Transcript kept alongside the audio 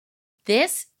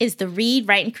This is the Read,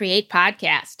 Write, and Create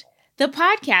podcast, the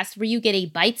podcast where you get a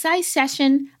bite-sized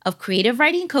session of creative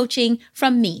writing coaching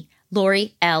from me,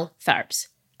 Lori L. Tharps.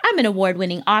 I'm an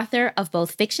award-winning author of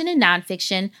both fiction and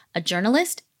nonfiction, a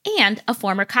journalist, and a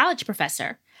former college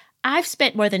professor. I've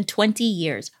spent more than 20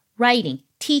 years writing,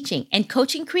 teaching, and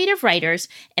coaching creative writers,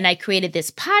 and I created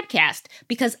this podcast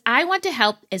because I want to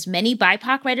help as many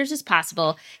BIPOC writers as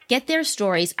possible get their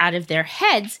stories out of their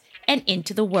heads and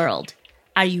into the world.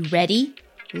 Are you ready?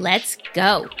 Let's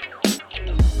go.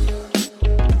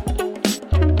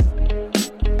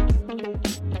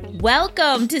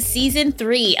 Welcome to Season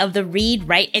 3 of the Read,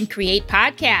 Write, and Create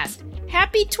podcast.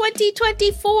 Happy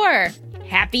 2024!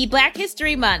 Happy Black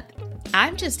History Month!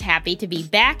 I'm just happy to be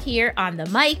back here on the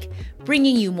mic,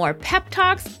 bringing you more pep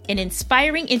talks and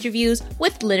inspiring interviews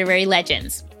with literary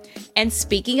legends. And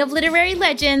speaking of literary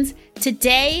legends,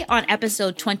 today on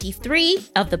episode 23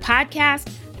 of the podcast,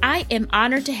 I am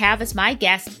honored to have as my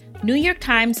guest New York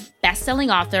Times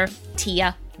bestselling author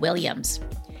Tia Williams.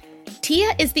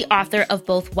 Tia is the author of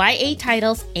both YA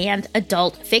titles and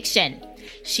adult fiction.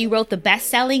 She wrote the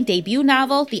best-selling debut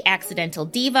novel, The Accidental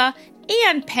Diva,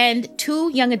 and penned 2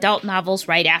 young adult novels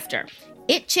right after,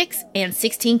 It Chicks and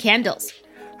 16 Candles.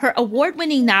 Her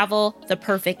award-winning novel, The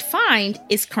Perfect Find,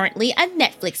 is currently a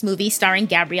Netflix movie starring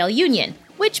Gabrielle Union,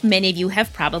 which many of you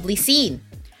have probably seen.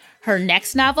 Her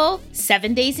next novel,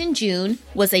 7 Days in June,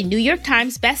 was a New York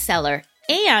Times bestseller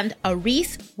and a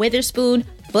Reese Witherspoon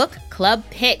Book Club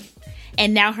pick.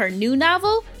 And now her new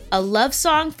novel, A Love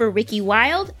Song for Ricki,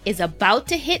 Wilde, is about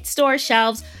to hit store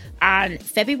shelves on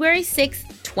February 6,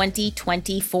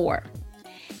 2024.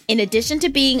 In addition to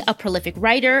being a prolific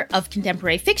writer of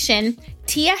contemporary fiction,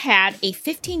 Tia had a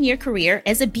 15-year career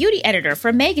as a beauty editor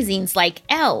for magazines like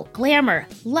Elle, Glamour,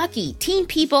 Lucky, Teen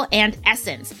People, and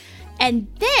Essence. And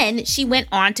then she went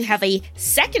on to have a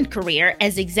second career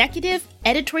as executive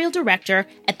editorial director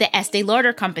at the Estee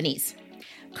Lauder companies.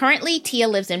 Currently, Tia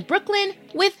lives in Brooklyn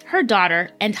with her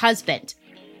daughter and husband.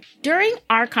 During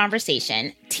our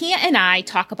conversation, Tia and I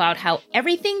talk about how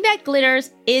everything that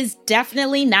glitters is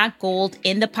definitely not gold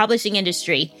in the publishing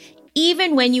industry,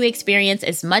 even when you experience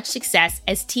as much success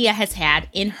as Tia has had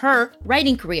in her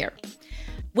writing career.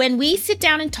 When we sit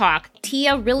down and talk,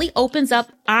 Tia really opens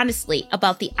up honestly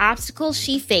about the obstacles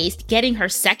she faced getting her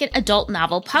second adult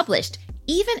novel published,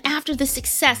 even after the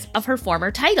success of her former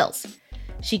titles.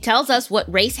 She tells us what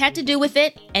race had to do with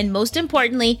it, and most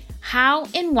importantly, how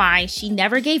and why she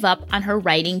never gave up on her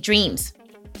writing dreams.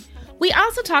 We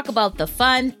also talk about the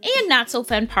fun and not so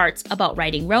fun parts about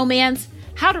writing romance,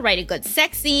 how to write a good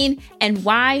sex scene, and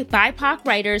why BIPOC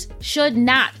writers should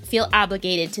not feel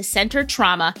obligated to center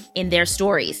trauma in their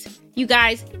stories. You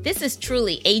guys, this is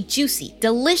truly a juicy,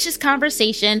 delicious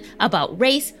conversation about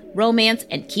race, romance,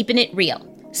 and keeping it real.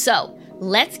 So,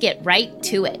 let's get right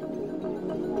to it.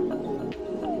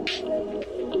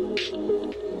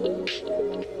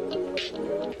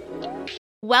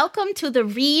 Welcome to the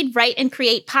Read, Write, and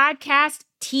Create podcast,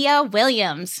 Tia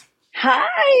Williams.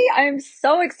 Hi, I'm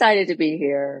so excited to be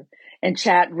here and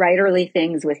chat writerly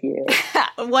things with you.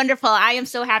 Wonderful. I am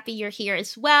so happy you're here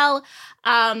as well.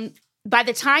 By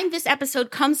the time this episode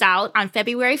comes out on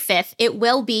February 5th, it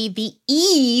will be the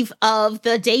eve of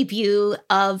the debut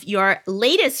of your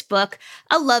latest book,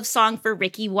 A Love Song for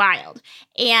Ricki, Wilde.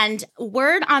 And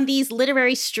word on these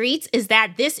literary streets is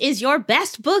that this is your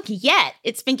best book yet.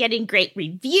 It's been getting great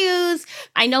reviews.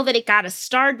 I know that it got a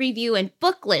starred review in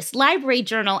Booklist, Library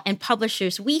Journal, and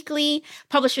Publishers Weekly.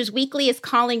 Publishers Weekly is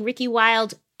calling Ricki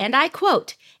Wilde, and I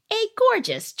quote, a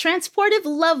gorgeous, transportive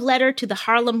love letter to the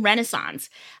Harlem Renaissance.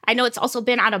 I know it's also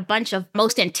been on a bunch of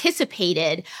most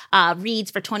anticipated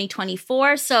reads for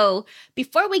 2024. So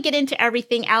before we get into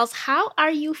everything else, how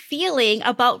are you feeling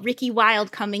about Ricki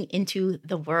Wilde coming into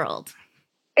the world?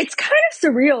 It's kind of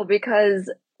surreal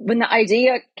because when the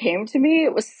idea came to me,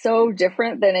 it was so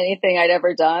different than anything I'd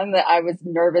ever done that I was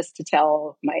nervous to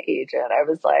tell my agent. I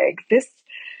was like,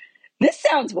 this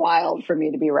sounds wild for me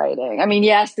to be writing. I mean,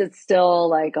 yes, it's still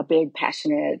like a big,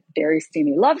 passionate, very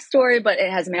steamy love story, but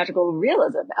it has magical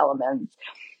realism elements.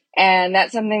 And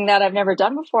that's something that I've never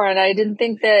done before. And I didn't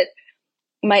think that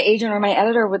my agent or my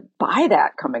editor would buy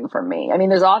that coming from me. I mean,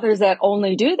 there's authors that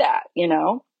only do that, you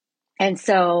know? And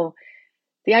so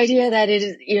the idea that it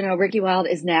is, you know, Ricki Wilde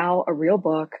is now a real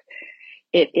book.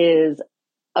 It is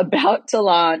about to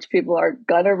launch. People are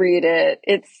gonna read it.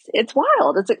 It's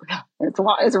wild. It's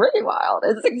really wild.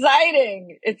 It's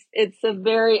exciting. It's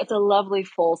a lovely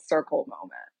full circle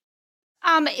moment.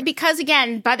 Because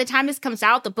again, by the time this comes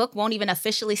out, the book won't even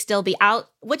officially still be out.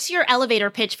 What's your elevator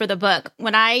pitch for the book?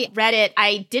 When I read it,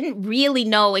 I didn't really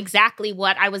know exactly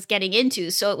what I was getting into.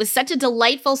 So it was such a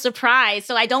delightful surprise.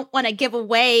 So I don't want to give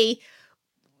away,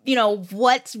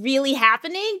 what's really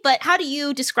happening. But how do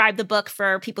you describe the book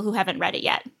for people who haven't read it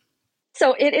yet?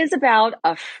 So it is about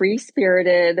a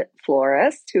free-spirited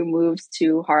florist who moves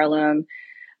to Harlem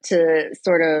to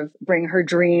sort of bring her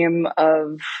dream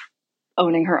of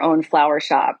owning her own flower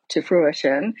shop to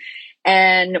fruition.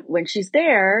 And when she's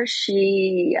there,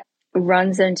 she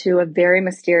runs into a very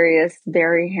mysterious,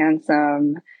 very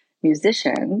handsome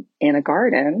musician in a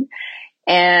garden.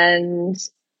 And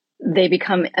they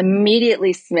become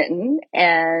immediately smitten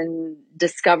and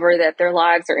discover that their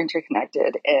lives are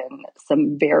interconnected in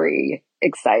some very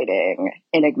exciting,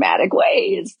 enigmatic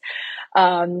ways.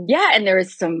 And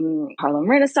there's some Harlem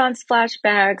Renaissance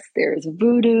flashbacks. There's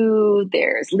voodoo.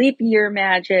 There's leap year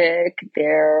magic.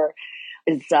 There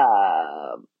is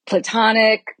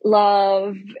platonic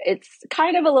love. It's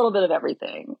kind of a little bit of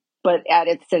everything, but at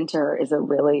its center is a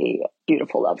really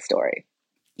beautiful love story.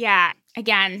 Yeah.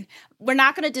 Again, we're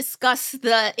not going to discuss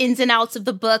the ins and outs of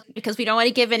the book because we don't want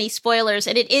to give any spoilers.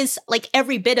 And it is like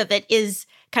every bit of it is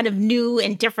kind of new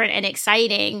and different and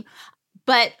exciting.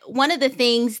 But one of the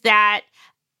things that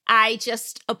I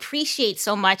just appreciate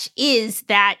so much is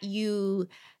that you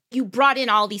brought in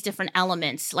all these different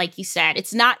elements. Like you said,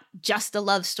 it's not just a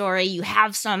love story. You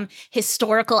have some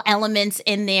historical elements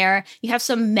in there. You have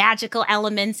some magical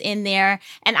elements in there.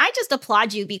 And I just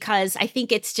applaud you because I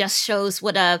think it just shows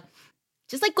what a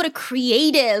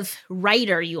creative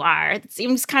writer you are. It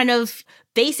seems kind of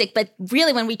basic, but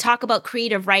really when we talk about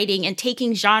creative writing and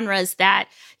taking genres that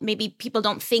maybe people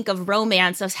don't think of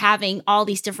romance as having all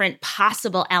these different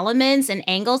possible elements and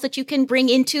angles that you can bring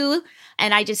into.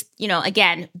 And I just,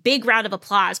 again, big round of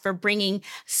applause for bringing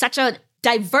such a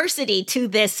diversity to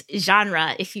this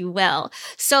genre, if you will.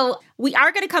 So we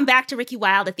are going to come back to Ricki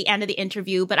Wilde at the end of the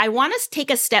interview, but I want us to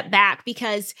take a step back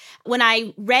because when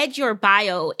I read your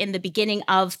bio in the beginning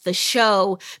of the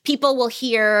show, people will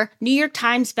hear New York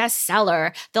Times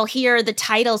bestseller. They'll hear the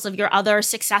titles of your other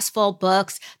successful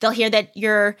books. They'll hear that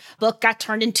your book got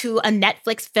turned into a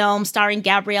Netflix film starring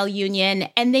Gabrielle Union,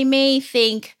 and they may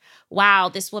think, wow,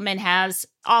 this woman has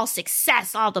all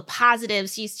success, all the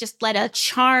positives. She's just led a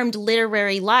charmed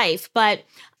literary life. But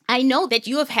I know that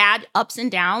you have had ups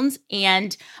and downs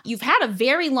and you've had a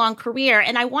very long career.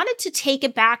 And I wanted to take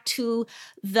it back to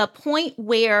the point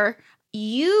where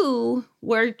you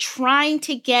were trying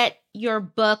to get your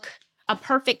book, A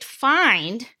Perfect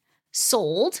Find,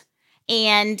 sold,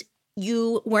 and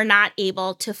you were not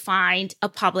able to find a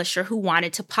publisher who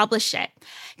wanted to publish it.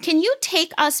 Can you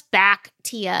take us back,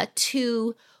 Tia,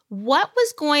 to what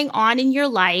was going on in your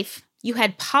life? You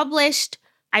had published,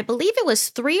 I believe it was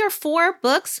 3 or 4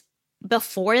 books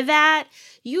before that.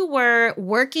 You were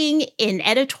working in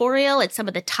editorial at some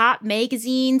of the top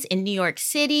magazines in New York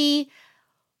City.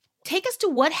 Take us to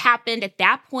what happened at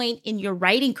that point in your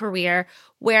writing career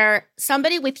where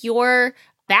somebody with your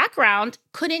background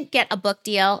couldn't get a book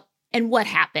deal. And what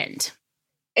happened?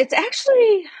 It's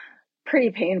actually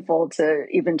pretty painful to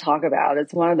even talk about.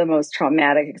 It's one of the most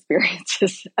traumatic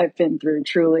experiences I've been through,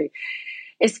 truly,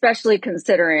 especially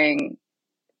considering,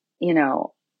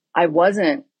 I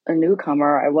wasn't a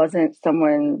newcomer. I wasn't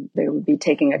someone they would be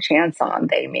taking a chance on,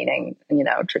 they meaning,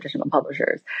 traditional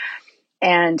publishers.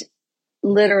 And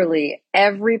literally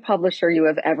every publisher you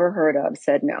have ever heard of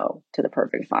said no to The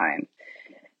Perfect Find,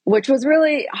 which was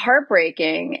really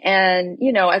heartbreaking. And,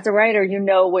 as a writer,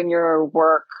 when your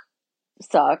work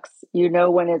sucks,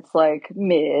 when it's like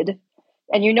mid,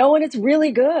 and when it's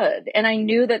really good. And I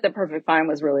knew that The Perfect Find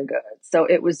was really good. So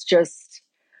it was just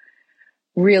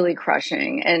really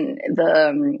crushing. And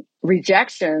the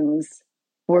rejections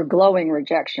were glowing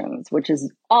rejections, which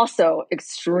is also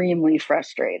extremely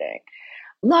frustrating.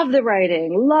 Love the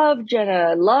writing, love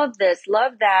Jenna, love this,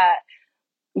 love that.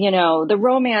 The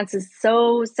romance is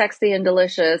so sexy and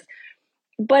delicious,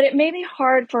 but it may be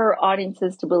hard for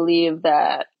audiences to believe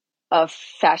that a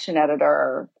fashion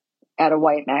editor at a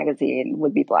white magazine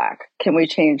would be Black. Can we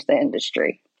change the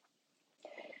industry?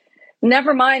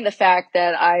 Never mind the fact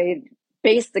that I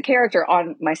based the character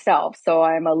on myself. So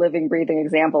I'm a living, breathing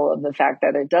example of the fact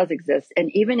that it does exist.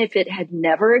 And even if it had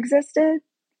never existed,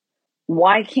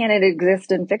 why can't it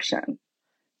exist in fiction?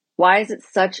 Why is it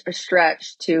such a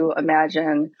stretch to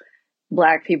imagine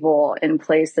Black people in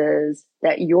places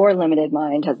that your limited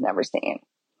mind has never seen?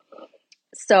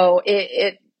 So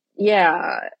it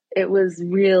was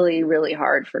really, really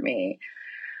hard for me.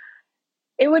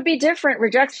 It would be different.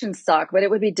 Rejections suck, but it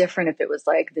would be different if it was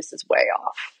like, this is way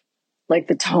off. like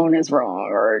the tone is wrong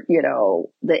or,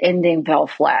 the ending fell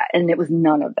flat. And it was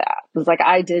none of that. It was like,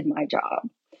 I did my job.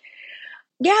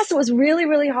 Yeah, so it was really,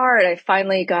 really hard. I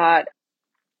finally got,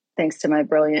 thanks to my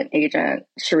brilliant agent,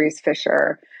 Charisse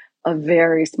Fisher, a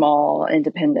very small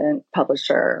independent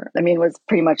publisher. I mean, it was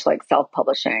pretty much like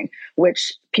self-publishing,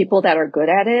 which people that are good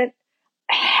at it,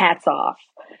 hats off.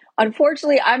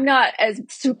 Unfortunately, I'm not as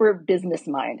super business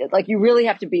minded. Like, you really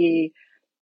have to be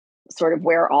sort of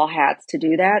wear all hats to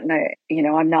do that. And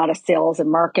I'm not a sales and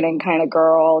marketing kind of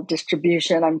girl.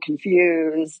 Distribution, I'm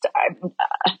confused.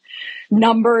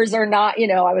 Numbers are not,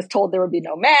 I was told there would be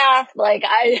no math. Like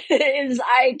I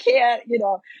can't,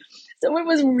 so it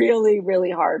was really,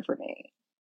 really hard for me.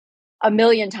 A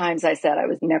million times I said I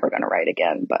was never going to write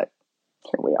again, but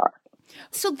here we are.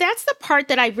 So that's the part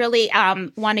that I really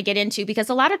want to get into, because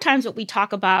a lot of times what we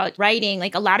talk about writing,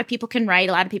 like a lot of people can write,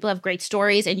 a lot of people have great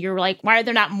stories, and you're like, why are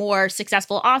there not more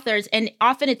successful authors? And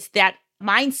often it's that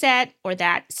mindset or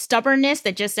that stubbornness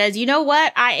that just says, you know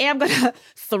what, I am going to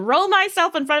throw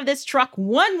myself in front of this truck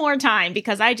one more time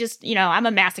because I just, I'm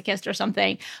a masochist or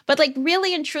something. But like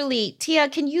really and truly, Tia,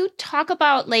 can you talk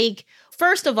about like,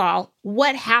 first of all,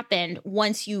 what happened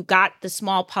once you got the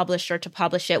small publisher to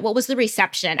publish it? What was the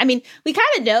reception? I mean, we kind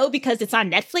of know because it's on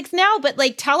Netflix now, but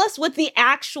like, tell us what the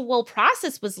actual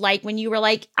process was like when you were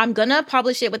like, I'm going to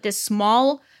publish it with this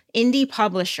small indie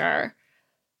publisher.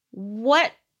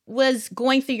 What was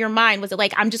going through your mind? Was it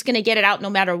like, I'm just going to get it out no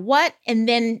matter what? And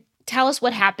then tell us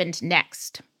what happened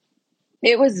next.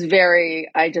 It was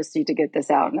I just need to get this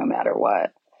out no matter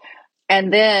what.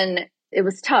 And then it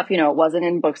was tough. It wasn't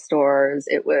in bookstores.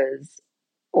 It was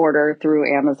order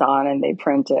through Amazon and they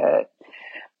print it.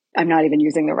 I'm not even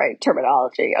using the right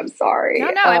terminology. I'm sorry.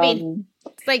 No, I mean,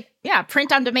 it's like,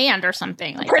 print on demand or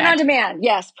something like print that. On demand.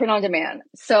 Yes, print on demand.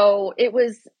 So it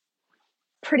was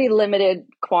pretty limited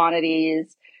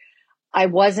quantities. I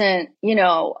wasn't,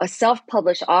 a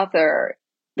self-published author.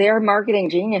 They're marketing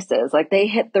geniuses. Like they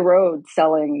hit the road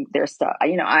selling their stuff.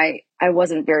 I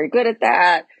wasn't very good at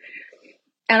that.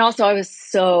 And also I was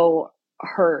so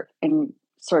hurt and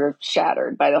sort of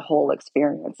shattered by the whole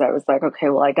experience. I was like, okay,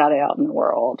 well, I got it out in the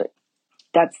world.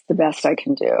 That's the best I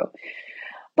can do.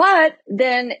 But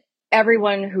then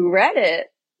everyone who read it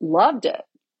loved it.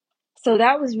 So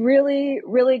that was really,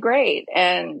 really great.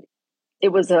 And it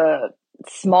was a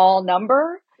small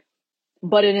number,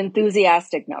 but an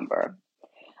enthusiastic number,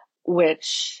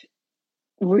 which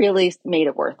really made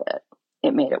it worth it.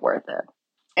 It made it worth it.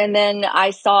 And then I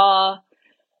saw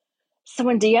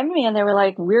someone DM me and they were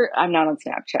like, I'm not on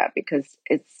Snapchat because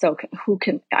it's so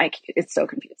confusing.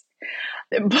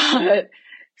 But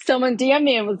someone DM'd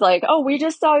me and was like, oh, we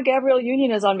just saw Gabrielle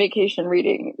Union is on vacation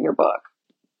reading your book.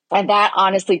 And that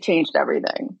honestly changed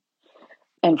everything.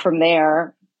 And from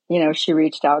there, she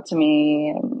reached out to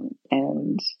me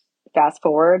and fast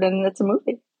forward and it's a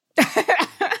movie.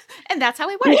 And that's how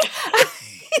it works.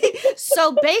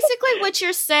 So basically what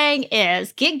you're saying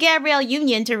is get Gabrielle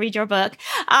Union to read your book.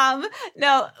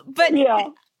 No.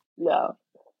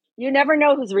 You never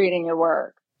know who's reading your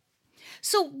work.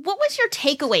 So what was your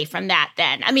takeaway from that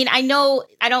then? I mean, I know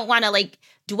I don't want to like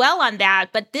dwell on that,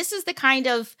 but this is the kind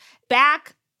of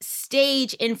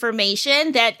backstage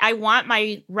information that I want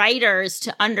my writers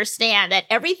to understand, that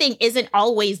everything isn't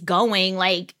always going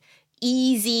like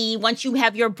easy. Once you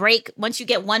have your break, once you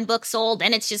get one book sold,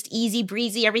 and it's just easy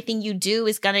breezy, everything you do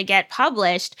is going to get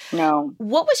published. No.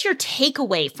 What was your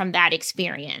takeaway from that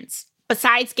experience?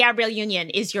 Besides Gabrielle Union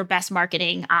is your best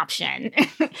marketing option.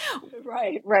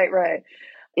 Right.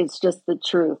 It's just the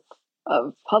truth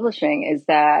of publishing is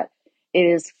that it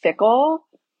is fickle.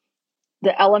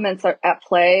 The elements at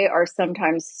play are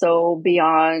sometimes so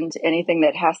beyond anything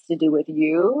that has to do with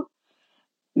you.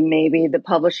 Maybe the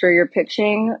publisher you're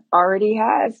pitching already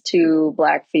has 2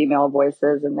 Black female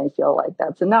voices and they feel like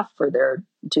that's enough for their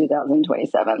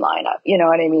 2027 lineup. You know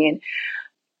what I mean?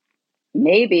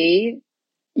 Maybe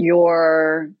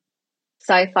your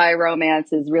sci-fi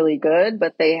romance is really good,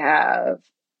 but they have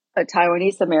a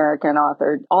Taiwanese American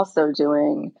author also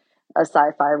doing a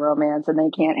sci-fi romance and they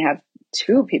can't have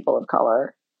 2 people of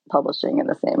color publishing in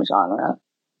the same genre.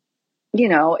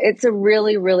 It's a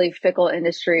really, really fickle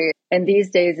industry. And these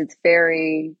days it's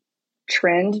very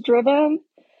trend driven.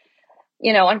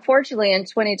 Unfortunately in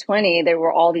 2020, there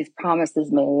were all these promises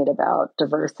made about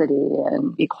diversity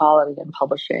and equality in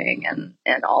publishing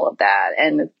and all of that.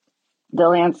 And the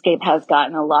landscape has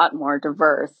gotten a lot more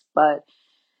diverse, but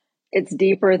it's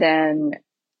deeper than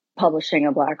publishing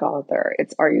a Black author.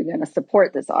 It's, are you going to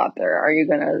support this author? Are you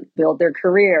going to build their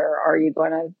career? Are you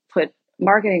going to put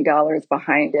marketing dollars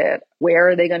behind it? Where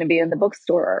are they going to be in the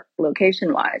bookstore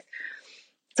location wise?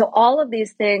 So all of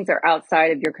these things are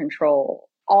outside of your control.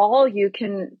 All you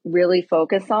can really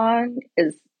focus on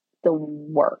is the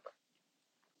work.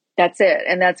 That's it.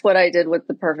 And that's what I did with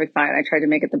The Perfect Fine. I tried to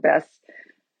make it the best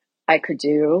I could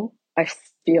do. I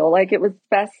feel like it was the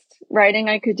best writing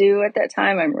I could do at that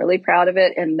time. I'm really proud of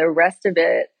it. And the rest of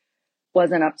it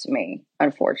wasn't up to me,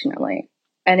 unfortunately.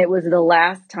 And it was the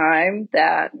last time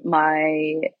that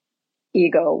my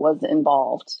ego was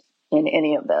involved in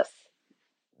any of this.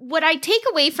 What I take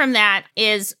away from that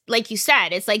is, like you said,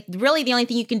 it's like really the only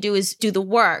thing you can do is do the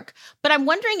work. But I'm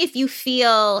wondering if you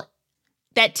feel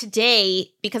that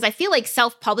today, because I feel like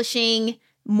self-publishing,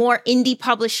 more indie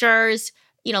publishers,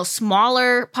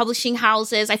 smaller publishing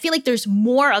houses, I feel like there's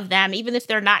more of them, even if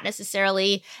they're not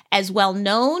necessarily as well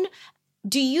known.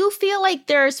 Do you feel like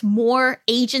there's more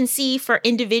agency for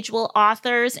individual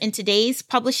authors in today's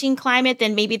publishing climate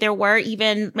than maybe there were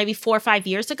even maybe 4 or 5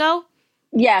 years ago?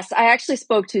 Yes, I actually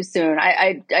spoke too soon.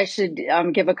 I should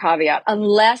give a caveat.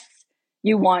 Unless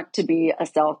you want to be a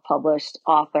self-published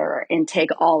author and take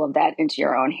all of that into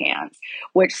your own hands,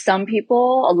 which a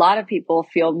lot of people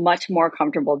feel much more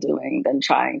comfortable doing than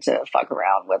trying to fuck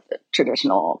around with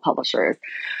traditional publishers.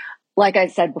 Like I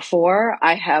said before,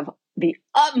 I have the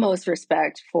utmost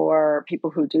respect for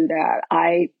people who do that.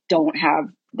 I don't have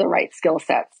the right skill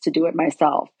sets to do it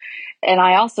myself. And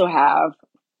I also have,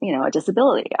 a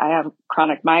disability. I have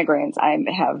chronic migraines. I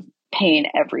have pain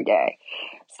every day.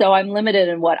 So I'm limited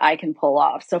in what I can pull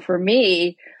off. So for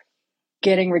me,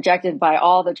 getting rejected by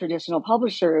all the traditional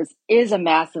publishers is a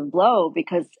massive blow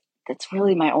because that's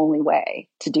really my only way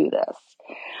to do this.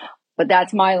 But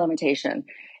that's my limitation.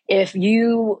 If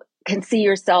you can see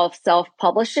yourself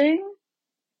self-publishing,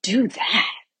 do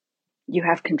that. You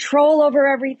have control over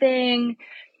everything.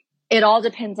 It all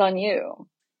depends on you,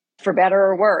 for better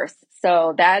or worse.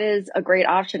 So that is a great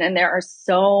option. And there are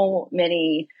so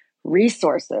many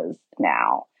resources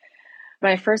now.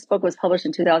 My first book was published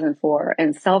in 2004,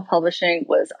 and self-publishing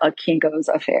was a Kinko's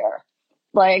affair.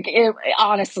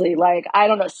 Honestly, I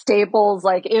don't know, Staples,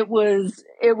 it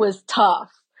was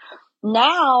tough.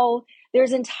 Now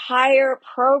there's entire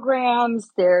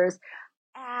programs, there's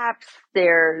apps,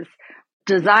 there's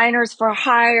designers for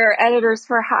hire, editors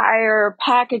for hire,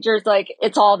 packagers,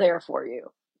 it's all there for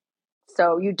you.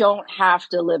 So you don't have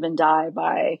to live and die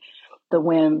by the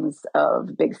whims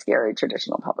of big, scary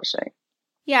traditional publishing.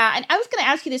 Yeah, and I was going to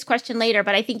ask you this question later,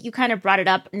 but I think you kind of brought it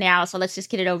up now. So let's just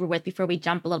get it over with before we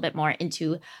jump a little bit more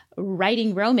into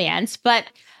writing romance. But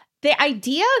the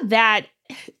idea that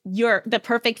The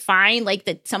Perfect Fine,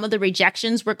 that some of the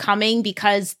rejections were coming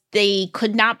because they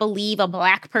could not believe a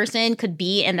Black person could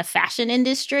be in the fashion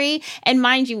industry. And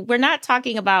mind you, we're not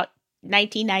talking about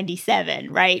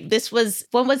 1997, right?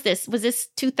 When was this? Was this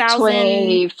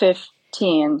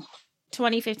 2015.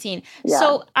 2015. Yeah.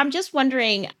 So I'm just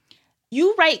wondering,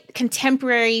 you write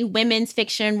contemporary women's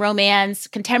fiction, romance,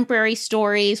 contemporary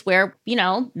stories where,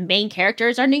 main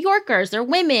characters are New Yorkers, they're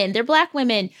women, they're Black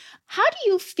women. How do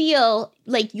you feel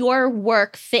like your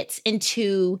work fits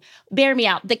into, bear me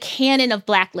out, the canon of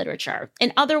Black literature?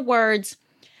 In other words,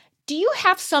 do you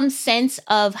have some sense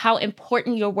of how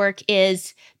important your work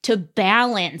is to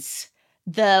balance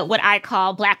what I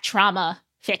call Black trauma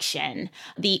fiction,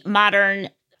 the modern,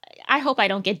 I hope I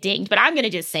don't get dinged, but I'm going to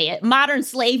just say it, modern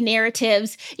slave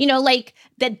narratives,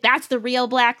 that's the real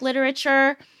Black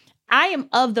literature? I am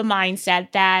of the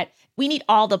mindset that we need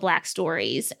all the Black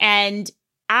stories. And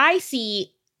I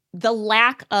see the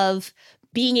lack of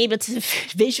being able to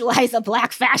visualize a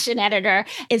Black fashion editor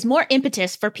is more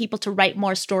impetus for people to write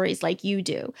more stories like you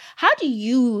do. How do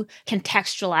you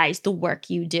contextualize the work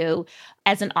you do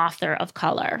as an author of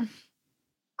color?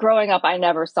 Growing up, I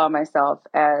never saw myself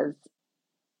as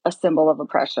a symbol of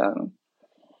oppression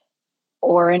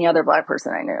or any other Black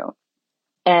person I knew.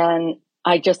 And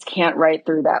I just can't write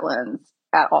through that lens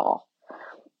at all.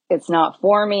 It's not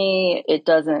for me. It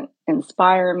doesn't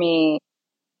inspire me.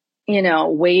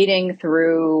 Wading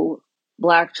through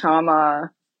Black trauma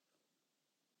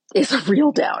is a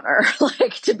real downer,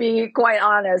 to be quite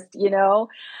honest,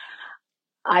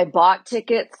 I bought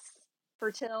tickets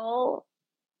for Till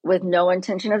with no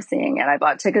intention of seeing it. I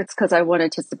bought tickets because I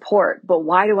wanted to support, but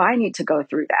why do I need to go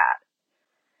through that?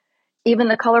 Even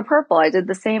The Color Purple, I did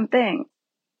the same thing.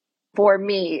 For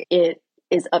me, it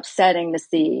is upsetting to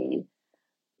see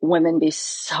women be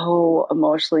so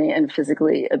emotionally and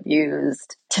physically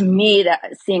abused. To me,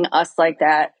 that seeing us like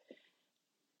that,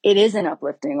 it isn't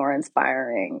uplifting or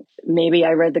inspiring. Maybe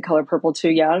I read The Color Purple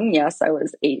too young. Yes, I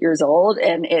was 8 years old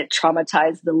and it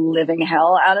traumatized the living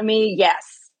hell out of me.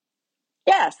 Yes.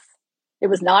 It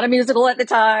was not a musical at the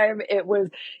time. It was,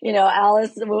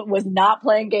 Alice was not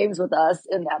playing games with us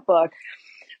in that book.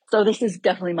 So this is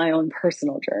definitely my own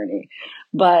personal journey,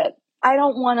 but I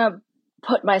don't want to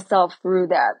put myself through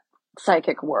that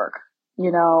psychic work.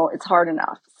 It's hard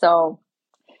enough. So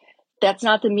that's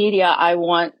not the media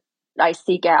I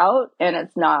seek out, and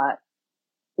it's not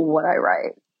what I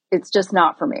write. It's just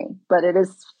not for me, but it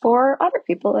is for other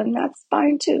people, and that's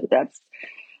fine too.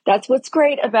 That's what's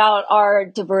great about our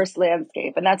diverse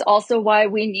landscape. And that's also why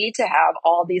we need to have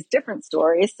all these different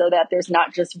stories so that there's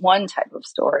not just one type of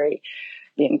story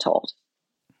being told.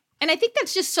 And I think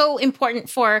that's just so important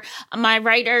for my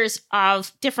writers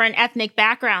of different ethnic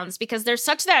backgrounds, because there's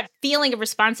such that feeling of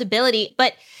responsibility.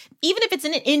 But even if it's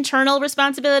an internal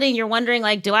responsibility and you're wondering,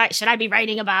 like, should I be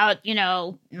writing about,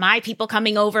 my people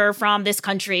coming over from this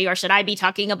country, or should I be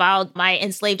talking about my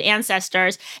enslaved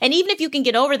ancestors? And even if you can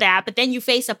get over that, but then you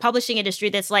face a publishing industry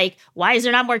that's like, why is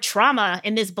there not more trauma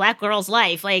in this Black girl's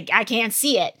life? Like, I can't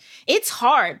see it. It's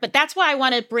hard. But that's why I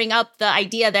want to bring up the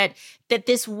idea that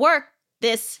this work,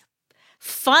 this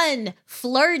fun,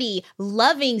 flirty,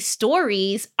 loving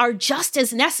stories are just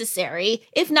as necessary,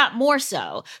 if not more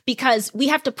so, because we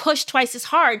have to push twice as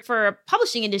hard for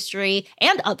publishing industry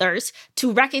and others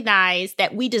to recognize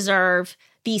that we deserve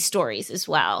these stories as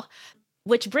well.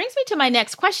 Which brings me to my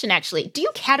next question, actually. Do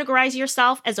you categorize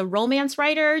yourself as a romance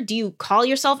writer? Do you call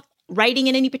yourself writing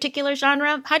in any particular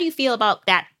genre? How do you feel about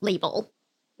that label?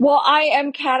 Well, I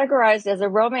am categorized as a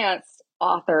romance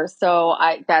author, so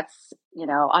I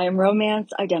am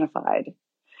romance identified.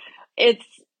 It's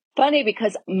funny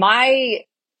because my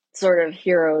sort of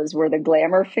heroes were the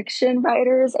glamour fiction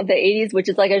writers of the 80s, which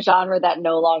is like a genre that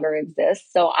no longer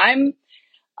exists. So I'm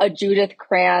a Judith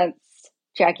Krantz,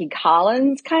 Jackie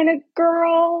Collins kind of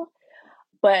girl,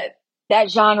 but that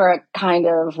genre kind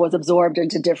of was absorbed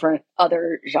into different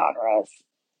other genres.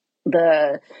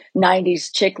 The 90s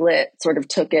chick lit sort of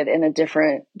took it in a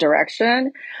different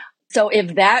direction. So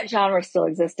if that genre still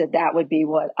existed, that would be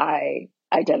what I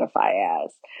identify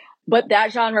as. But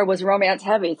that genre was romance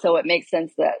heavy, so it makes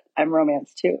sense that I'm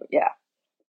romance too. Yeah.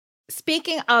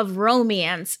 Speaking of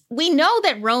romance, we know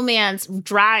that romance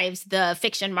drives the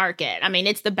fiction market. I mean,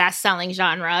 it's the best-selling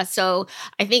genre, so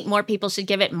I think more people should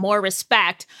give it more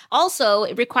respect. Also,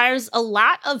 it requires a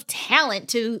lot of talent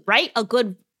to write a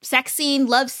good sex scene,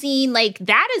 love scene, like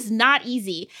that is not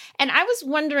easy. And I was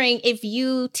wondering if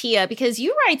you, Tia, because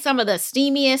you write some of the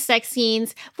steamiest sex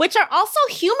scenes, which are also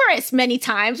humorous many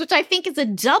times, which I think is a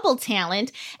double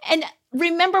talent. And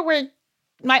remember,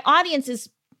 my audience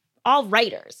is all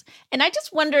writers. And I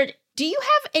just wondered, do you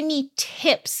have any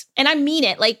tips? And I mean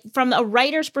it, like from a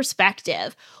writer's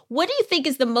perspective, what do you think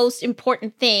is the most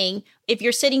important thing if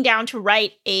you're sitting down to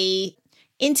write a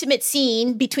intimate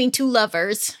scene between two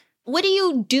lovers? What do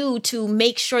you do to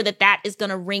make sure that that is going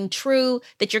to ring true,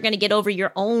 that you're going to get over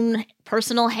your own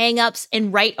personal hangups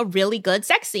and write a really good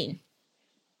sex scene?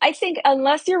 I think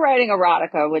unless you're writing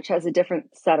erotica, which has a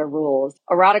different set of rules,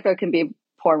 erotica can be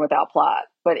porn without plot.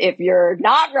 But if you're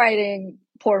not writing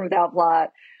porn without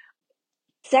plot,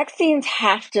 sex scenes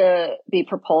have to be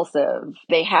propulsive.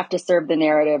 They have to serve the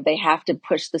narrative. They have to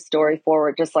push the story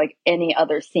forward just like any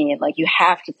other scene. Like you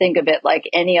have to think of it like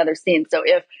any other scene. So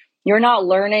if you're not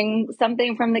learning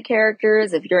something from the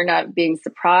characters, if you're not being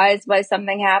surprised by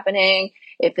something happening,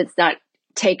 if it's not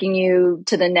taking you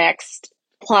to the next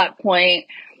plot point,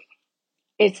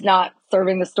 it's not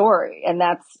serving the story. And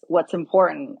that's what's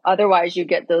important. Otherwise, you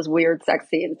get those weird sex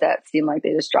scenes that seem like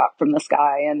they just dropped from the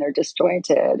sky and they're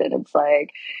disjointed. And it's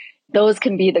like, those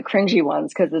can be the cringy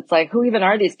ones because it's like, who even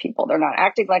are these people? They're not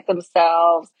acting like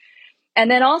themselves.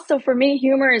 And then also for me,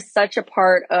 humor is such a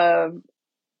part of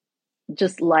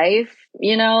just life,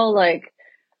 like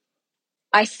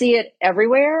I see it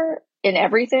everywhere in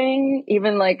everything,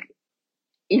 even like,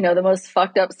 the most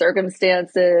fucked up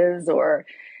circumstances, or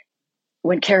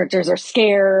when characters are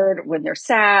scared, when they're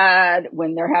sad,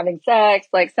 when they're having sex,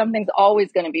 like something's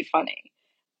always going to be funny.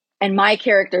 And my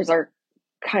characters are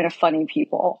kind of funny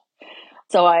people.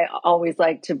 So I always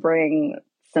like to bring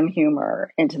some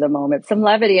humor into the moment, some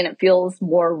levity, and it feels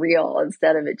more real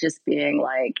instead of it just being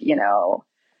like,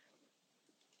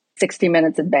 60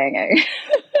 minutes of banging.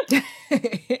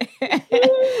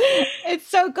 It's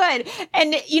so good.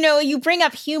 And, you bring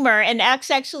up humor. And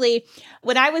that's actually,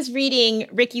 when I was reading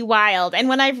Ricki Wilde, and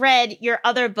when I've read your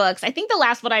other books, I think the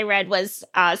last one I read was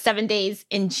 7 Days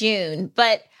in June.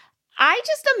 But I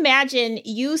just imagine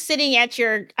you sitting at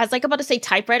your, I was like about to say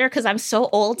typewriter because I'm so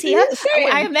old, Tia.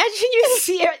 I imagine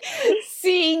you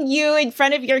seeing you in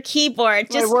front of your keyboard.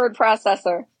 My word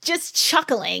processor. Just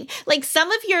chuckling. Like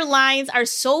some of your lines are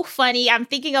so funny. I'm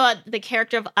thinking about the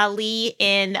character of Ali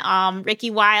in Ricki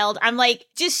Wilde. I'm like,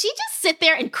 does she just sit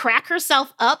there and crack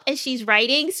herself up as she's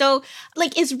writing? So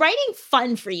like, is writing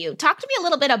fun for you? Talk to me a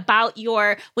little bit about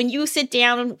when you sit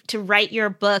down to write your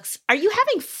books, are you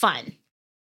having fun?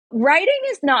 Writing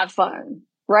is not fun.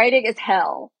 Writing is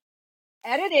hell.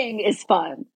 Editing is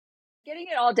fun. Getting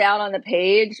it all down on the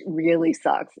page really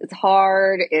sucks. It's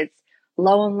hard. It's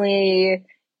lonely.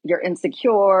 You're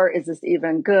insecure. Is this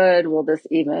even good? Will this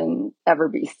even ever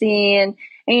be seen?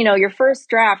 And your first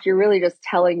draft, you're really just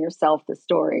telling yourself the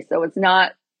story. So it's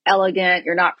not elegant.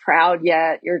 You're not proud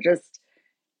yet. You're just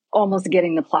almost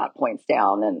getting the plot points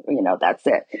down and, that's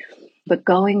it. But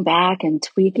going back and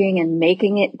tweaking and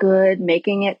making it good,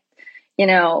 making it,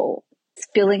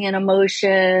 filling in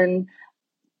emotion,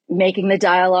 making the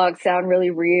dialogue sound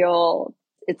really real.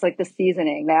 It's like the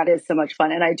seasoning. That is so much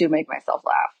fun. And I do make myself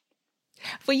laugh.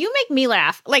 Well, you make me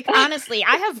laugh. Like, honestly,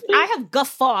 I have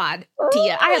guffawed,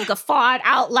 Tia. I have guffawed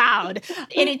out loud.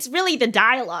 And it's really the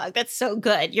dialogue that's so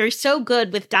good. You're so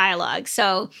good with dialogue.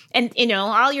 So, and,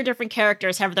 all your different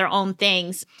characters have their own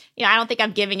things. I don't think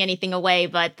I'm giving anything away,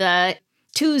 but the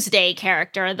Tuesday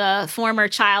character, the former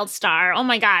child star, oh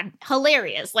my God,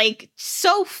 hilarious. Like,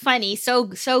 so funny, so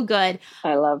good.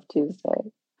 I love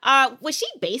Tuesday. Was she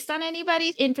based on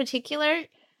anybody in particular?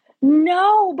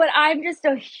 No, but I'm just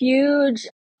a huge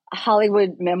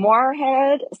Hollywood memoir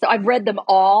head. So I've read them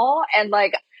all. And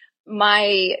like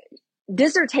my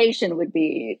dissertation would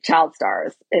be child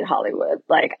stars in Hollywood.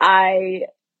 Like I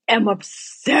am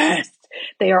obsessed.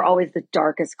 They are always the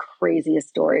darkest, craziest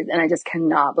stories. And I just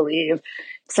cannot believe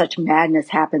such madness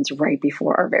happens right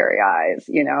before our very eyes,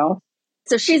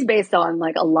 So she's based on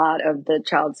like a lot of the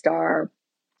child star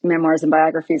memoirs and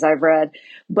biographies I've read.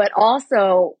 But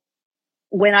also,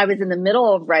 when I was in the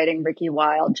middle of writing Ricki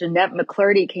Wilde, Jeanette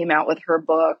McClurdy came out with her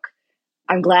book,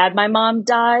 I'm Glad My Mom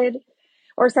Died,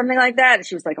 or something like that. And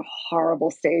she was like a horrible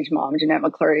stage mom. Jeanette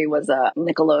McClurdy was a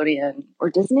Nickelodeon or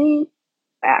Disney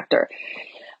actor.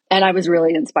 And I was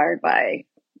really inspired by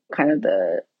kind of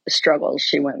the struggles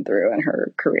she went through in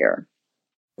her career.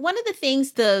 One of the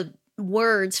things the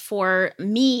words for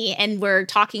me and we're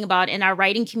talking about in our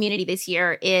writing community this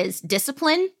year is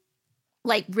discipline.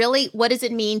 Like, really, what does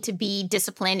it mean to be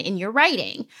disciplined in your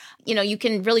writing? You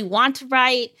can really want to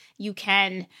write. You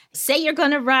can say you're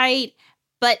going to write,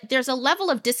 but there's a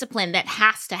level of discipline that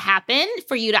has to happen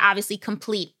for you to obviously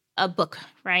complete a book,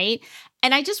 right?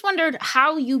 And I just wondered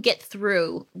how you get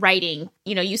through writing.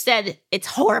 You said it's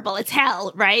horrible, it's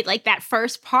hell, right? Like that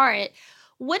first part.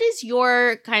 What is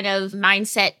your kind of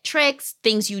mindset tricks,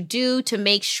 things you do to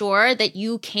make sure that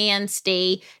you can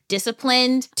stay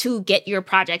disciplined to get your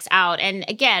projects out? And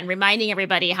again, reminding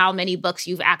everybody how many books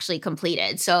you've actually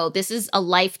completed. So this is a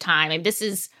lifetime. And this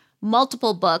is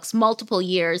multiple books, multiple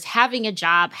years, having a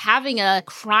job, having a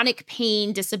chronic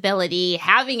pain disability,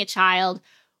 having a child.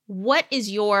 What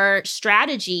is your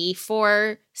strategy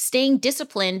for staying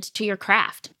disciplined to your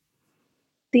craft?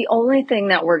 The only thing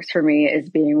that works for me is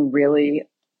being really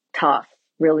tough,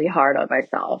 really hard on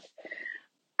myself.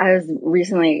 I was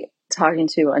recently talking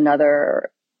to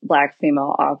another Black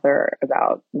female author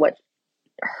about what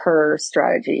her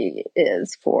strategy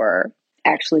is for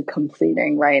actually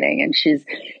completing writing. And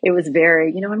it was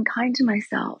very, I'm kind to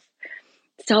myself,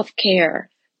 self-care,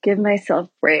 give myself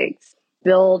breaks,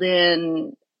 build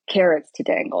in carrots to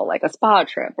dangle, like a spa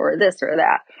trip or this or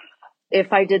that.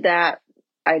 If I did that,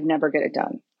 I'd never get it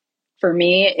done. For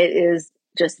me, it is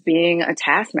just being a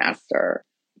taskmaster,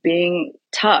 being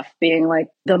tough, being like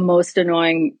the most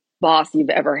annoying boss you've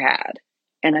ever had.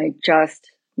 And I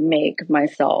just make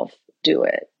myself do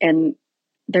it. And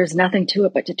there's nothing to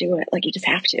it but to do it. Like you just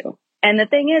have to. And the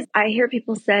thing is, I hear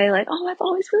people say like, oh, I've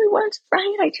always really wanted to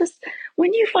write.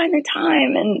 When do you find the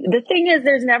time? And the thing is,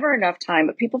 there's never enough time,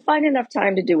 but people find enough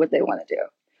time to do what they want to do.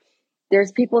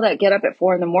 There's people that get up at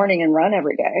 4 a.m. and run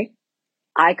every day.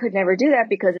 I could never do that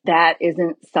because that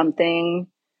isn't something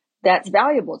that's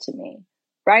valuable to me.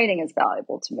 Writing is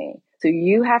valuable to me. So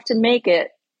you have to make it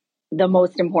the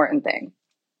most important thing.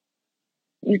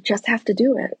 You just have to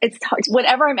do it. It's hard.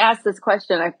 Whenever I'm asked this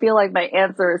question, I feel like my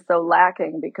answer is so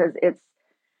lacking because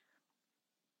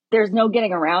there's no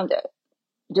getting around it.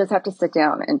 You just have to sit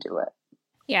down and do it.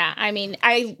 Yeah, I mean,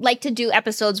 I like to do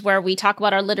episodes where we talk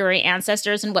about our literary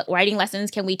ancestors and what writing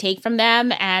lessons can we take from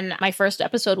them. And my first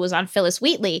episode was on Phyllis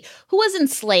Wheatley, who was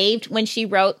enslaved when she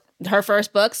wrote her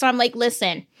first book. So I'm like,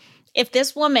 listen, if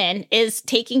this woman is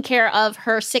taking care of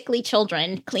her sickly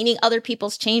children, cleaning other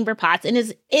people's chamber pots, and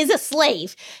is a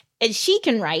slave, and she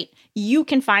can write, you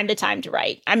can find the time to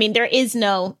write. I mean, there is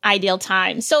no ideal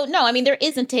time. So no, I mean, there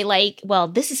isn't a like, well,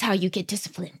 this is how you get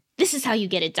discipline. This is how you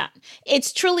get it done.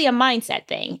 It's truly a mindset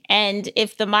thing. And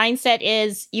if the mindset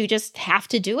is you just have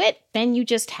to do it, then you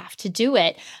just have to do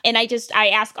it. And I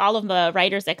ask all of the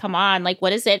writers that come on, like,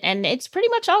 what is it? And it's pretty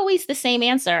much always the same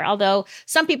answer. Although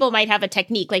some people might have a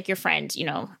technique, like your friend,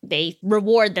 they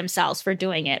reward themselves for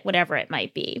doing it, whatever it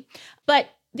might be. But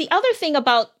the other thing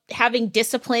about having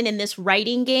discipline in this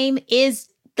writing game is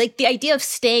like the idea of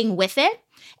staying with it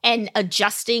and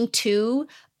adjusting to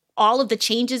all of the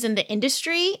changes in the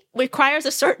industry requires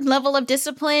a certain level of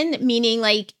discipline, meaning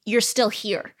like you're still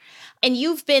here. And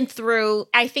you've been through,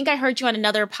 I think I heard you on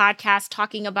another podcast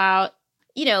talking about,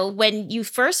 when you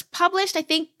first published, I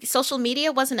think social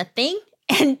media wasn't a thing.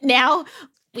 And now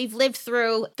we've lived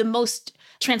through the most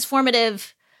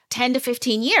transformative 10 to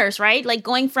 15 years, right? Like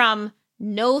going from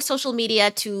no social media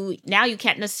to now you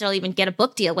can't necessarily even get a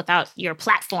book deal without your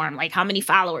platform. Like how many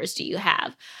followers do you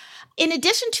have? In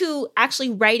addition to actually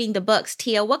writing the books,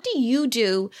 Tia, what do you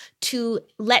do to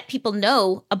let people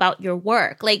know about your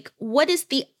work? Like, what is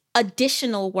the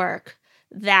additional work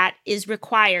that is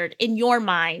required in your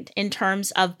mind in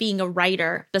terms of being a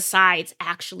writer besides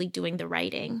actually doing the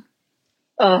writing?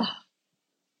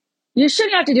 You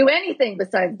shouldn't have to do anything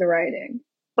besides the writing.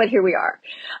 But here we are.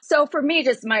 So for me,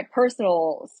 just my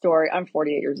personal story, I'm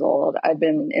 48 years old. I've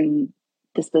been in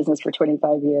this business for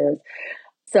 25 years.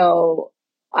 So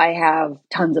I have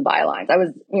tons of bylines. I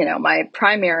was, my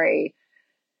primary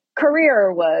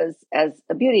career was as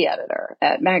a beauty editor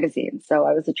at magazines. So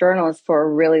I was a journalist for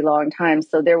a really long time.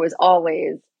 So there was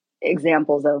always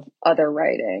examples of other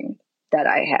writing that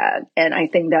I had. And I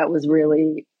think that was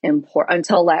really important.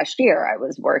 Until last year, I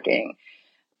was working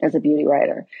as a beauty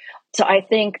writer. So I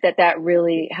think that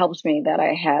really helped me that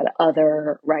I had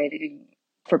other writing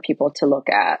for people to look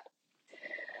at.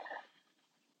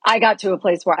 I got to a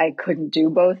place where I couldn't do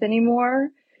both anymore,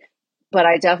 but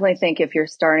I definitely think if you're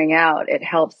starting out, it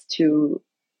helps to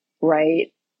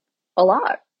write a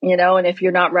lot, and if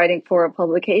you're not writing for a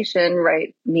publication,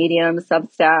 write Medium,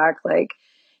 Substack,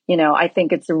 I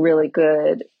think it's a really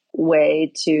good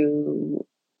way to,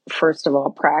 first of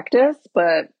all, practice,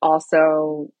 but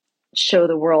also show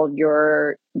the world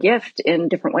your gift in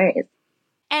different ways.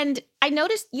 And I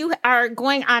noticed you are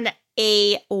going on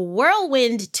a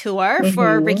whirlwind tour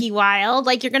for Ricki Wilde.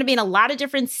 Like you're going to be in a lot of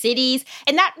different cities.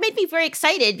 And that made me very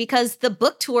excited because the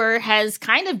book tour has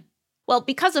kind of,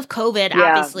 because of COVID,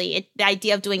 obviously, the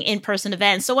idea of doing in-person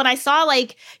events. So when I saw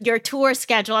like your tour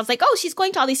schedule, I was like, oh, she's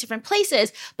going to all these different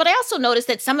places. But I also noticed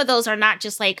that some of those are not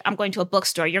just like, I'm going to a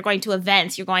bookstore. You're going to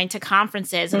events, you're going to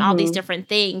conferences and all these different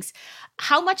things.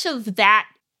 How much of that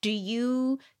do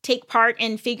you take part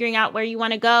in figuring out where you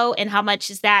want to go? And how much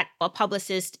is that a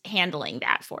publicist handling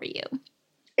that for you?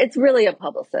 It's really a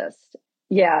publicist.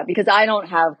 Yeah, because I don't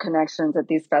have connections at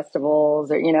these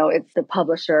festivals or, it's the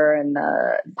publisher and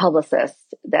the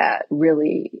publicist that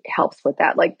really helps with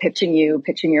that, like pitching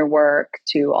your work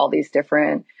to all these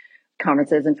different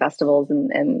conferences and festivals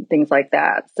and things like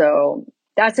that. So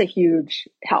that's a huge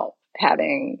help,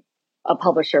 having a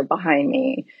publisher behind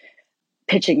me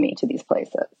pitching me to these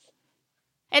places.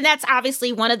 And that's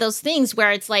obviously one of those things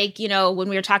where it's like, when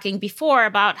we were talking before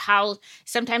about how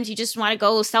sometimes you just want to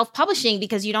go self-publishing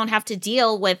because you don't have to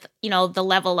deal with, the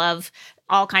level of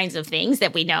all kinds of things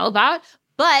that we know about.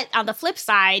 But on the flip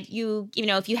side,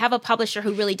 if you have a publisher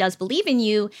who really does believe in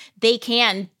you, they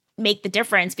can make the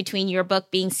difference between your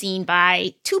book being seen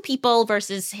by 2 people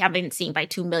versus having it seen by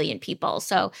 2 million people.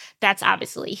 So that's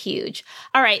obviously huge.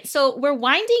 All right. So we're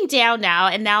winding down now.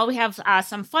 And now we have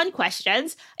some fun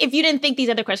questions. If you didn't think these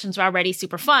other questions were already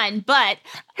super fun, but.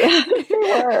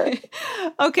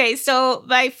 Okay. So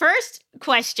my first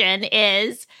question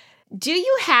is, do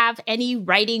you have any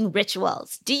writing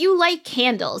rituals? Do you light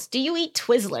candles? Do you eat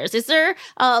Twizzlers? Is there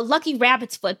a lucky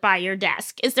rabbit's foot by your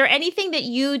desk? Is there anything that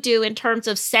you do in terms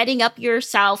of setting up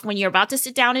yourself when you're about to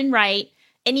sit down and write?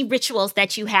 Any rituals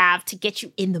that you have to get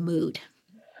you in the mood?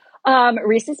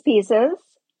 Reese's Pieces.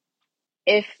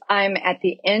 If I'm at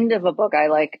the end of a book, I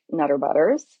like Nutter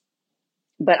Butters,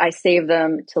 but I save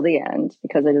them till the end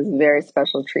because it is a very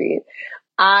special treat.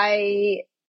 I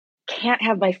can't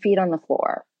have my feet on the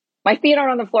floor. My feet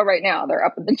aren't on the floor right now. They're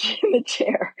up in the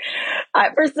chair.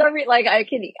 For some reason,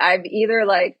 I'm either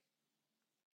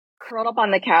curled up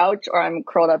on the couch or I'm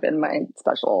curled up in my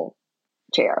special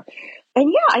chair.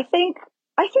 And yeah, I think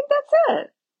that's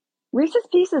it. Reese's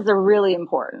Pieces are really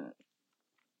important.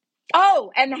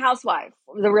 Oh, and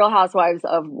the Real Housewives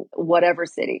of whatever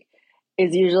city.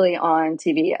 is usually on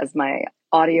TV as my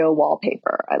audio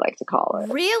wallpaper, I like to call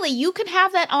it. Really? You can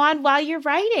have that on while you're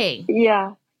writing?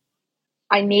 Yeah.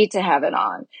 I need to have it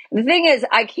on. The thing is,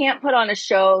 I can't put on a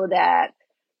show that I'm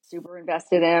super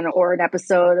invested in or an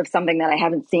episode of something that I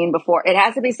haven't seen before. It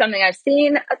has to be something I've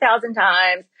seen 1,000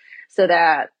 times so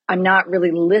that I'm not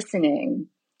really listening.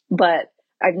 But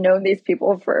I've known these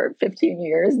people for 15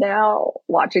 years now,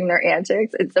 watching their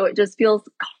antics. And so it just feels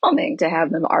calming to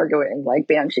have them arguing like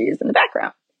banshees in the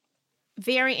background.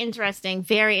 Very interesting.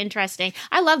 Very interesting.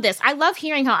 I love this. I love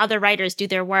hearing how other writers do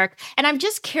their work. And I'm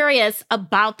just curious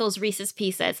about those Reese's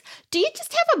Pieces. Do you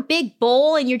just have a big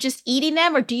bowl and you're just eating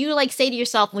them? Or do you like say to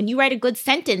yourself, when you write a good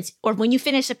sentence or when you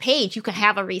finish a page, you can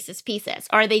have a Reese's Pieces?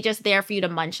 Or are they just there for you to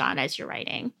munch on as you're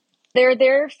writing? They're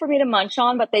there for me to munch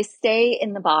on, but they stay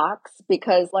in the box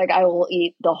because like I will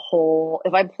eat the whole,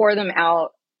 if I pour them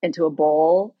out into a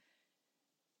bowl,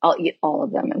 I'll eat all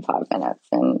of them in 5 minutes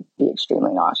and be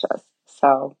extremely nauseous.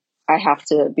 So I have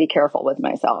to be careful with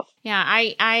myself. Yeah,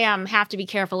 I have to be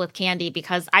careful with candy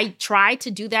because I try to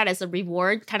do that as a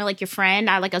reward, kind of like your friend.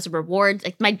 I like as a reward,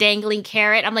 like my dangling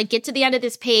carrot. I'm like, get to the end of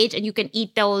this page and you can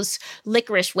eat those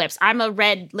licorice whips. I'm a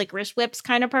red licorice whips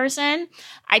kind of person.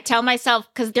 I tell myself,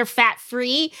 because they're fat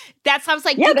free, that sounds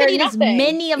like you can eat as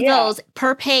many of those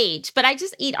per page, but I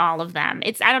just eat all of them.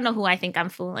 I don't know who I think I'm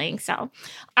fooling. So,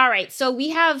 all right. So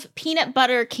we have peanut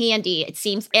butter candy, it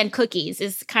seems, and cookies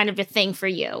is kind of a thing for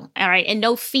you. All right. And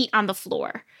no feet on the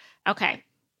floor. Okay.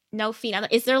 No feet on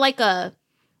the, is there like a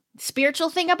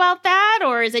spiritual thing about that?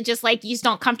 Or is it just like you just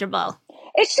don't comfortable?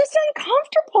 It's just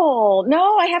uncomfortable.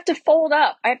 No, I have to fold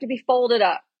up. I have to be folded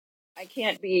up. I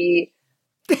can't be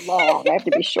long. I have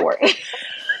to be short.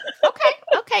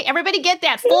 Okay. Everybody get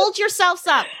that. Fold yourselves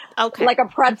up. Okay. Like a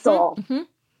pretzel. Mm-hmm.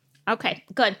 Okay,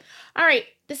 good. All right.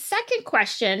 The second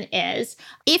question is,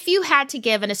 if you had to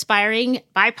give an aspiring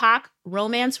BIPOC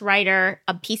romance writer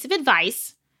a piece of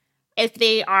advice, if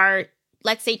they are,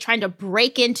 let's say, trying to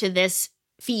break into this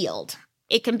field,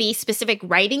 it can be specific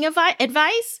writing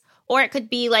advice, or it could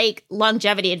be like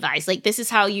longevity advice. Like, this is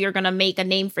how you're going to make a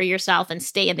name for yourself and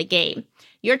stay in the game.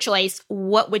 Your choice.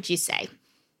 What would you say?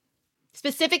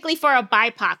 Specifically for a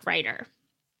BIPOC writer.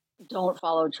 Don't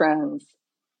follow trends.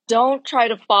 Don't try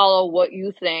to follow what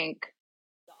you think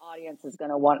the audience is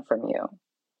going to want from you.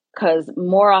 Because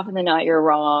more often than not, you're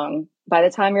wrong. By the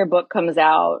time your book comes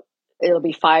out, it'll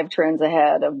be 5 trends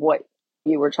ahead of what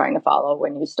you were trying to follow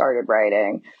when you started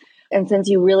writing. And since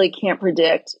you really can't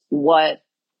predict what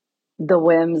the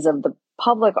whims of the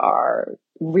public are,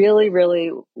 really,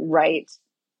 really write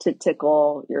to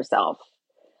tickle yourself.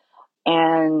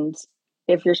 And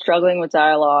if you're struggling with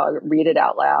dialogue, read it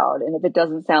out loud. And if it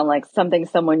doesn't sound like something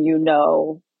someone you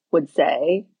know would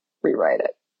say, rewrite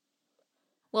it.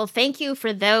 Well, thank you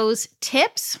for those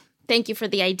tips. Thank you for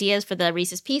the ideas for the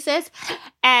Reese's Pieces.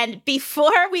 And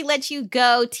before we let you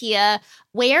go, Tia,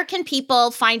 where can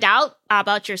people find out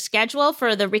about your schedule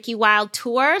for the Ricki Wilde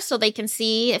tour so they can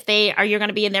see if you're going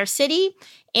to be in their city?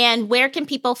 And where can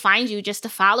people find you just to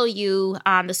follow you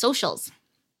on the socials?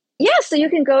 Yeah, so you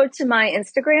can go to my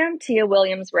Instagram, Tia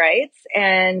Williams Writes,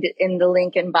 and in the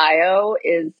link in bio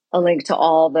is a link to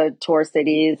all the tour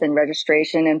cities and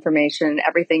registration information,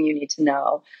 everything you need to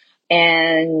know.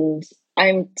 And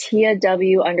I'm Tia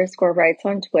W_Writes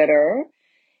on Twitter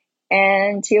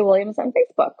and Tia Williams on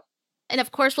Facebook. And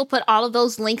of course, we'll put all of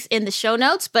those links in the show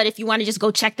notes. But if you want to just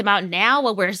go check them out now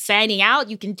while we're signing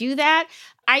out, you can do that.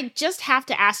 I just have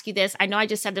to ask you this. I know I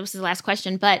just said this was the last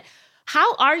question, but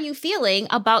how are you feeling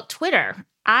about Twitter?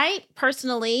 I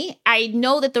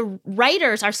know that the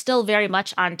writers are still very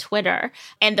much on Twitter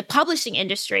and the publishing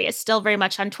industry is still very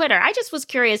much on Twitter. I just was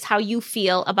curious how you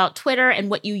feel about Twitter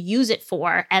and what you use it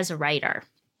for as a writer.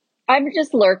 I'm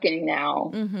just lurking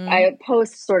now. Mm-hmm. I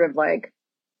post sort of like,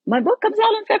 my book comes out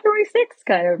on February 6th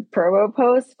kind of promo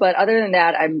posts. But other than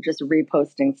that, I'm just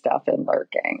reposting stuff and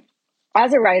lurking.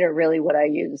 As a writer, really what I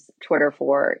use Twitter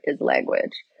for is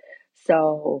language.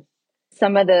 So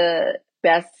some of the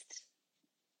best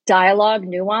dialogue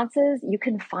nuances, you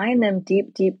can find them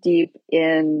deep, deep, deep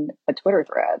in a Twitter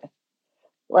thread.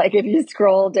 Like if you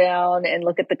scroll down and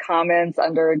look at the comments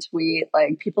under a tweet,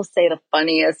 like people say the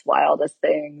funniest, wildest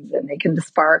things and they can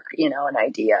spark, an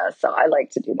idea. So I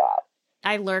like to do that.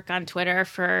 I lurk on Twitter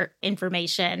for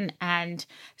information, and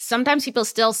sometimes people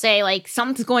still say like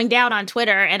something's going down on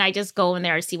Twitter, and I just go in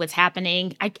there to see what's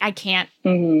happening. I can't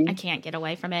get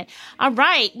away from it. All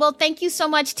right. Well, thank you so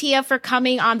much, Tia, for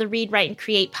coming on the Read, Write, and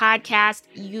Create podcast.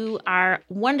 You are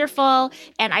wonderful,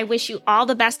 and I wish you all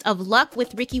the best of luck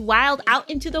with Ricki Wilde out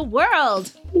into the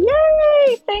world.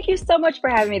 Yay! Thank you so much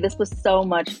for having me. This was so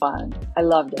much fun. I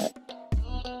loved it.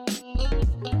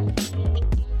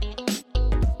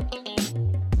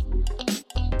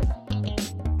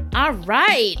 All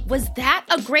right. Was that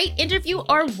a great interview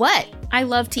or what? I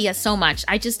love Tia so much.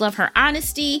 I just love her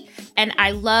honesty and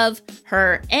I love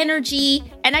her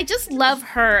energy and I just love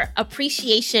her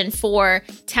appreciation for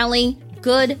telling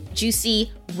good,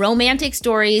 juicy, romantic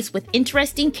stories with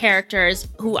interesting characters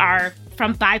who are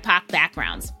from BIPOC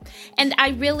backgrounds. And I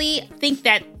really think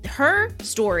that her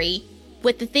story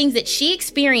with the things that she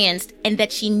experienced and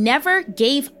that she never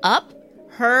gave up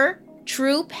her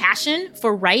true passion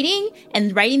for writing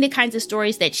and writing the kinds of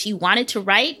stories that she wanted to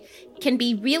write can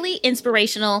be really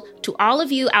inspirational to all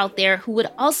of you out there who would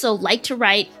also like to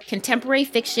write contemporary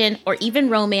fiction or even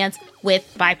romance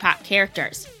with BIPOC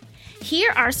characters.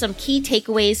 Here are some key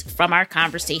takeaways from our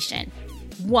conversation.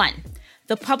 1.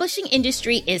 The publishing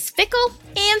industry is fickle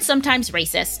and sometimes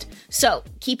racist. So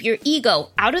keep your ego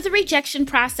out of the rejection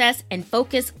process and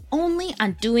focus only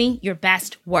on doing your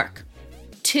best work.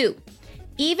 2.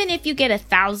 Even if you get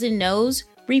 1,000 no's,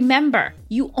 remember,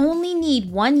 you only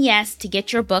need one yes to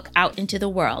get your book out into the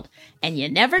world. And you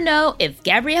never know if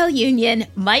Gabrielle Union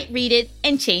might read it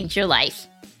and change your life.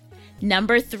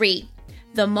 Number 3,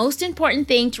 the most important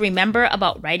thing to remember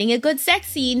about writing a good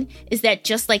sex scene is that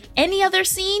just like any other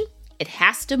scene, it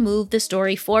has to move the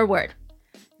story forward.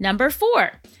 Number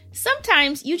 4,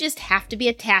 sometimes you just have to be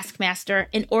a taskmaster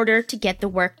in order to get the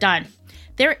work done.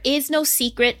 There is no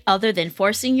secret other than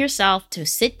forcing yourself to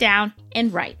sit down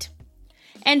and write.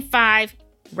 And 5,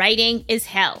 writing is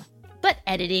hell, but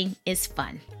editing is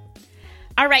fun.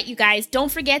 All right, you guys,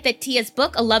 don't forget that Tia's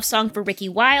book, A Love Song for Ricki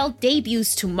Wilde,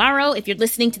 debuts tomorrow. If you're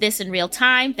listening to this in real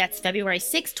time, that's February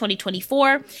 6,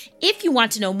 2024. If you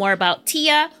want to know more about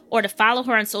Tia or to follow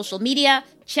her on social media,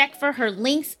 check for her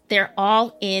links. They're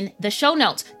all in the show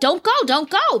notes. Don't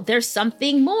go. There's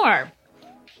something more.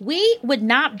 We would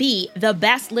not be the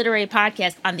best literary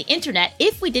podcast on the internet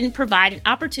if we didn't provide an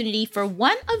opportunity for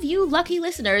one of you lucky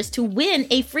listeners to win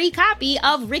a free copy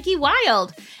of Ricki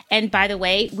Wilde. And by the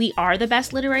way, we are the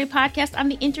best literary podcast on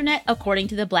the internet according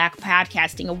to the Black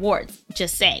Podcasting Awards.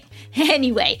 Just saying.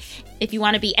 Anyway, if you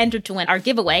want to be entered to win our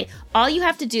giveaway, all you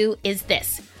have to do is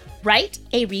this. Write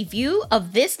a review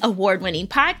of this award-winning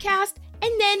podcast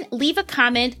and then leave a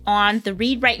comment on the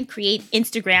Read, Write, and Create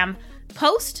Instagram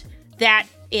post that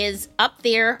is up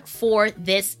there for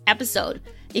this episode.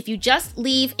 If you just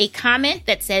leave a comment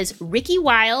that says Ricki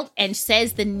Wilde and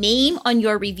says the name on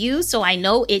your review so I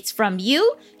know it's from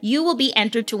you, you will be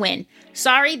entered to win.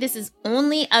 Sorry, this is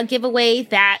only a giveaway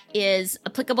that is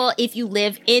applicable if you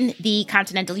live in the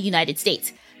continental United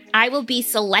States. I will be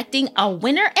selecting a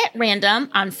winner at random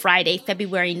on Friday,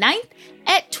 February 9th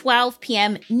at 12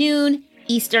 p.m. noon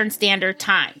Eastern Standard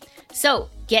Time. So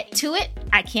get to it.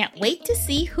 I can't wait to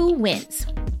see who wins.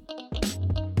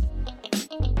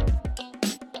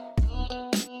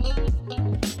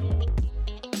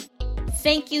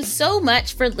 Thank you so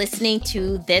much for listening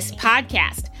to this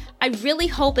podcast. I really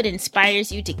hope it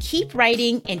inspires you to keep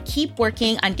writing and keep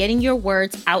working on getting your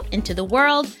words out into the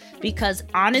world because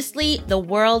honestly, the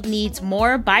world needs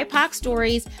more BIPOC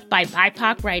stories by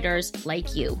BIPOC writers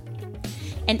like you.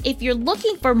 And if you're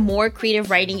looking for more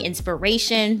creative writing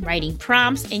inspiration, writing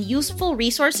prompts, and useful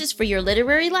resources for your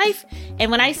literary life, and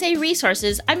when I say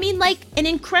resources, I mean like an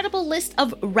incredible list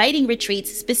of writing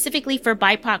retreats specifically for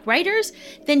BIPOC writers,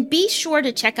 then be sure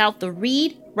to check out the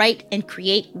Read, Write, and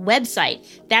Create website.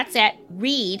 That's at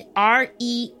read,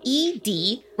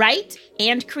 R-E-E-D,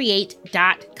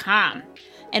 writeandcreate.com.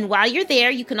 And while you're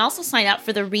there, you can also sign up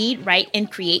for the Read, Write,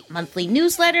 and Create monthly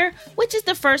newsletter, which is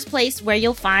the first place where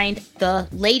you'll find the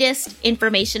latest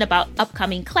information about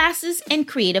upcoming classes and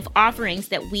creative offerings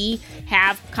that we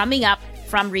have coming up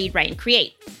from Read, Write, and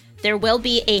Create. There will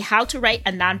be a How to Write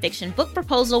a Nonfiction Book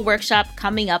Proposal workshop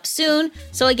coming up soon.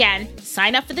 So again,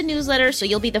 sign up for the newsletter so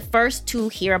you'll be the first to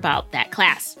hear about that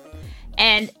class.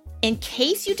 And in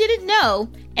case you didn't know,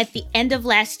 at the end of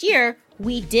last year,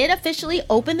 we did officially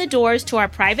open the doors to our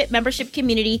private membership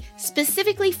community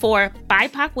specifically for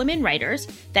BIPOC women writers.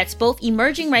 That's both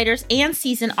emerging writers and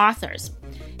seasoned authors.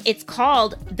 It's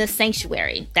called The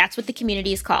Sanctuary. That's what the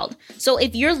community is called. So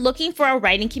if you're looking for a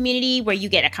writing community where you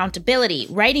get accountability,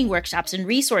 writing workshops, and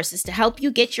resources to help you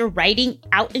get your writing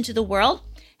out into the world,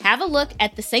 have a look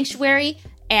at The Sanctuary,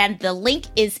 and the link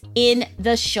is in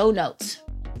the show notes.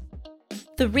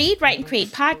 The Read, Write, and Create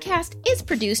podcast is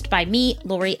produced by me,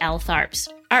 Lori L. Tharps.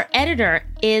 Our editor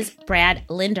is Brad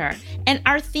Linder, and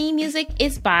our theme music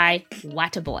is by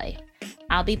Wataboy.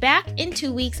 I'll be back in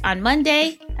 2 weeks on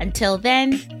Monday. Until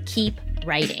then, keep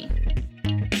writing.